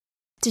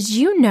Did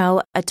you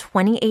know a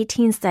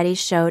 2018 study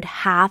showed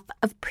half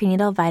of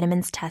prenatal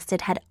vitamins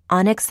tested had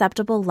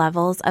unacceptable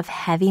levels of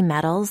heavy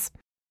metals?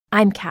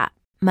 I'm Kat,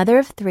 mother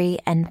of 3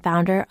 and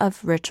founder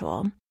of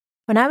Ritual.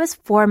 When I was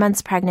 4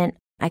 months pregnant,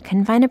 I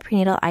couldn't find a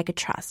prenatal I could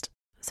trust,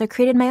 so I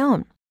created my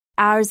own.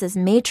 Ours is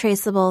made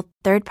traceable,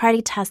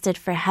 third-party tested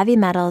for heavy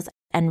metals,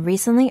 and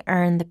recently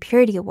earned the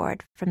Purity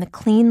Award from the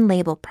Clean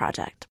Label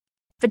Project.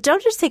 But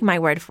don't just take my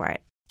word for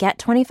it. Get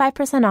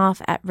 25%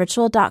 off at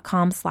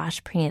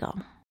ritual.com/prenatal.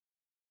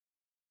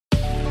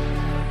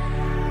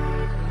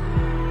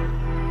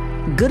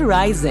 Good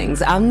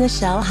risings. I'm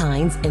Nichelle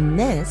Hines, and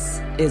this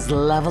is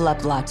Level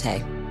Up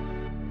Latte.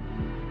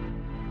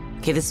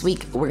 Okay, this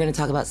week we're going to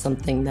talk about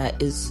something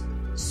that is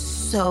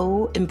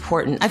so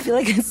important. I feel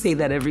like I say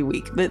that every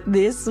week, but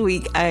this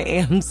week I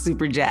am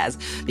super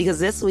jazzed because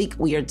this week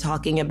we are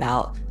talking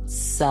about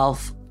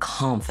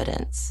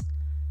self-confidence.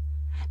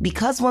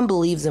 Because one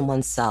believes in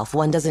oneself,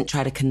 one doesn't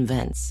try to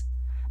convince.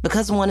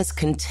 Because one is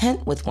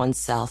content with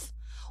oneself,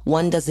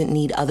 one doesn't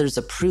need others'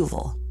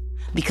 approval.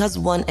 Because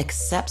one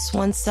accepts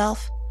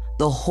oneself,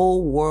 the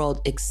whole world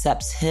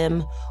accepts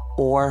him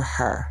or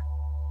her.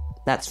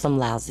 That's from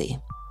Latte.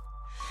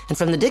 And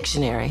from the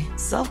dictionary,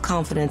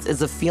 self-confidence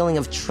is a feeling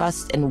of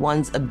trust in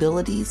one's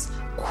abilities,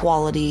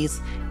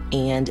 qualities,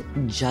 and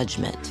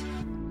judgment.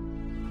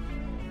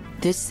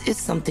 This is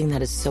something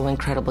that is so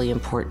incredibly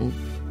important.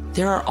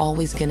 There are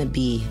always going to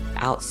be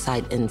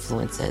outside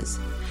influences.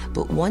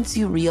 But once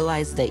you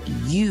realize that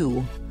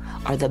you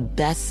are the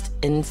best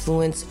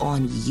influence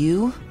on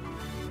you,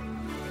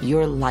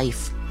 your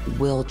life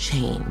will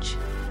change.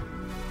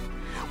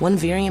 One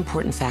very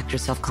important factor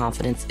of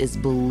self-confidence is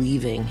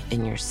believing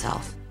in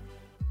yourself.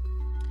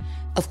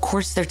 Of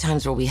course, there are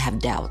times where we have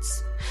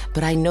doubts,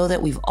 but I know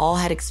that we've all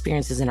had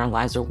experiences in our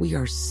lives where we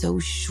are so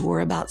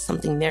sure about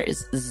something, there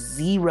is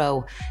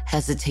zero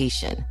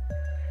hesitation.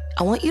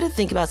 I want you to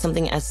think about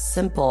something as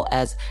simple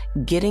as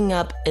getting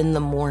up in the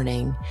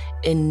morning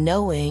and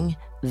knowing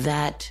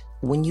that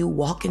when you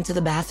walk into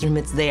the bathroom,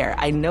 it's there.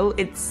 I know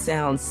it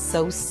sounds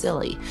so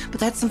silly, but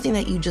that's something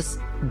that you just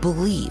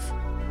believe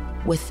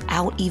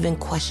without even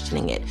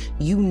questioning it.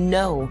 You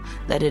know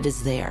that it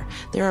is there.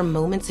 There are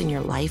moments in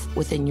your life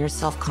within your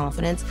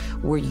self-confidence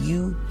where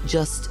you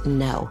just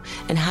know.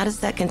 And how does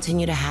that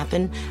continue to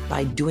happen?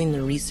 By doing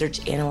the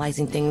research,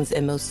 analyzing things,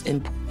 and most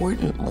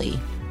importantly,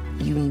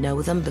 you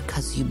know them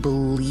because you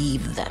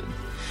believe them.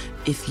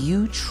 If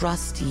you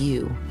trust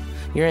you,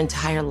 your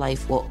entire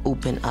life will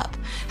open up.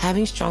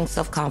 Having strong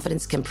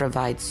self-confidence can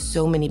provide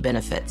so many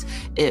benefits.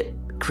 It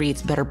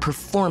creates better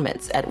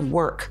performance at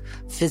work,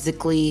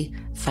 physically,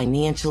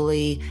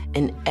 financially,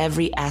 in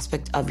every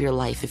aspect of your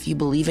life. If you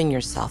believe in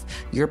yourself,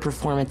 your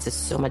performance is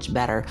so much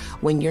better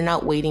when you're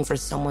not waiting for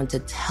someone to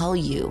tell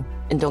you.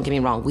 And don't get me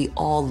wrong, we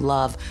all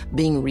love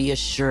being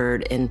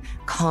reassured and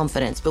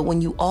confidence. But when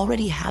you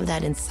already have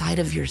that inside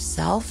of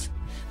yourself,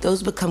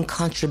 those become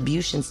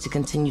contributions to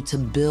continue to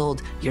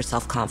build your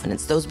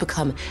self-confidence. Those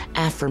become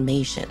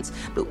affirmations.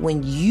 But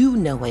when you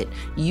know it,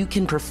 you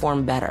can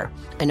perform better.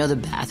 I know the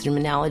bathroom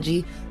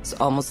analogy is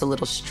almost a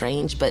little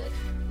strange, but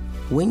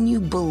when you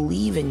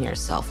believe in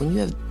yourself, when you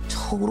have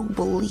total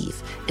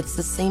belief, it's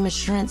the same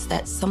assurance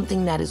that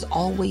something that is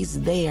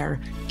always there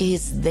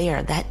is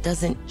there. That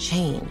doesn't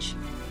change.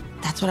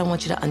 That's what I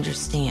want you to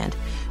understand.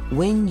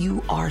 When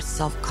you are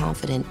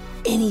self-confident,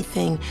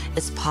 anything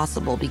is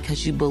possible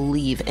because you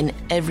believe and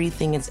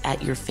everything is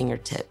at your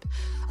fingertip.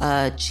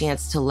 A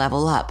chance to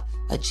level up,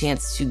 a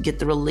chance to get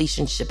the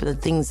relationship and the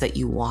things that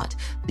you want,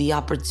 the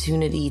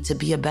opportunity to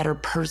be a better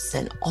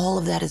person. All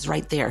of that is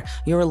right there.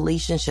 Your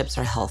relationships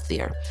are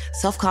healthier.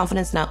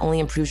 Self-confidence not only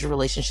improves your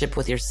relationship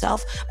with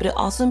yourself, but it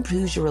also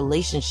improves your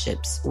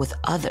relationships with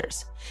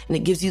others. And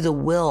it gives you the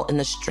will and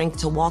the strength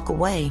to walk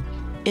away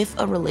if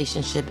a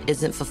relationship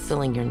isn't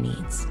fulfilling your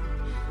needs.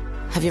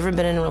 Have you ever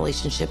been in a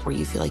relationship where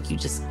you feel like you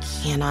just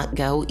cannot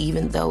go,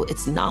 even though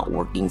it's not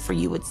working for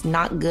you, it's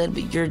not good,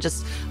 but you're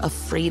just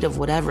afraid of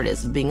whatever it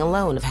is, of being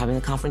alone, of having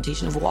the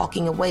confrontation, of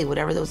walking away,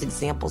 whatever those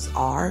examples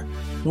are?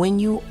 When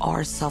you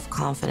are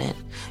self-confident,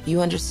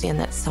 you understand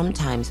that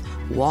sometimes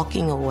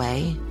walking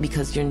away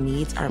because your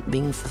needs aren't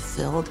being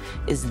fulfilled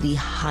is the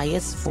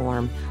highest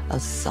form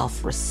of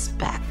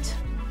self-respect.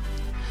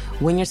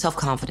 When you're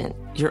self-confident,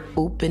 you're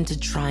open to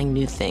trying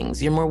new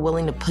things. You're more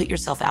willing to put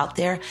yourself out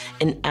there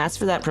and ask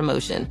for that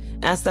promotion,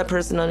 ask that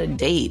person on a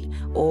date,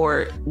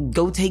 or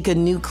go take a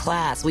new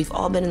class. We've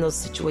all been in those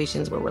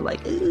situations where we're like,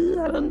 I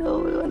don't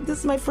know, this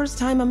is my first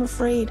time, I'm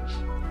afraid.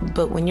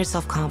 But when you're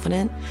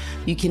self-confident,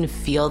 you can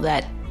feel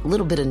that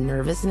little bit of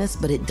nervousness,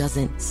 but it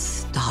doesn't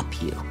stop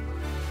you.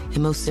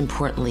 And most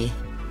importantly,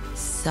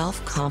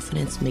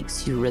 self-confidence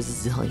makes you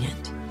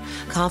resilient.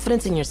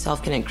 Confidence in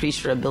yourself can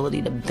increase your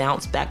ability to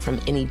bounce back from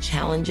any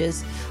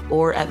challenges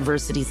or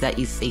adversities that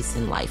you face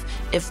in life.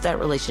 If that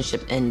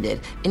relationship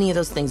ended, any of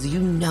those things, you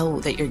know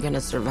that you're going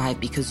to survive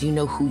because you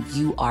know who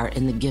you are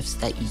and the gifts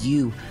that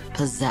you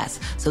possess.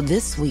 So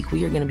this week,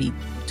 we are going to be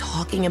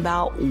talking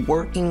about,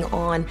 working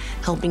on,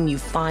 helping you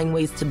find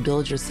ways to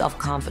build your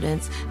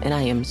self-confidence, and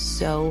I am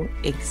so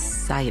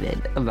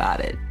excited about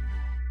it.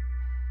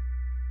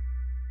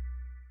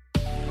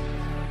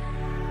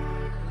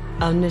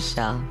 I'm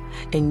Nichelle,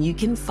 and you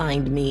can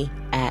find me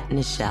at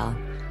Nichelle.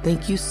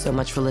 Thank you so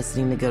much for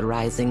listening to Good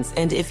Risings.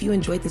 And if you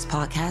enjoyed this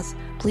podcast,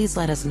 please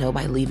let us know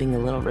by leaving a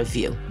little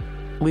review.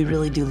 We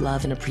really do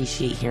love and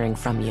appreciate hearing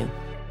from you.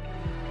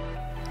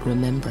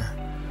 Remember,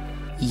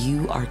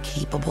 you are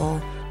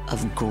capable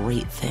of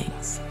great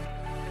things.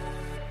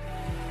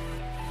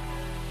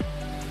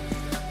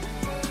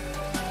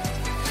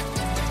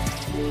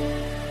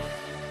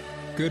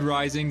 Good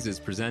Risings is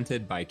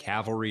presented by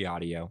Cavalry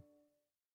Audio.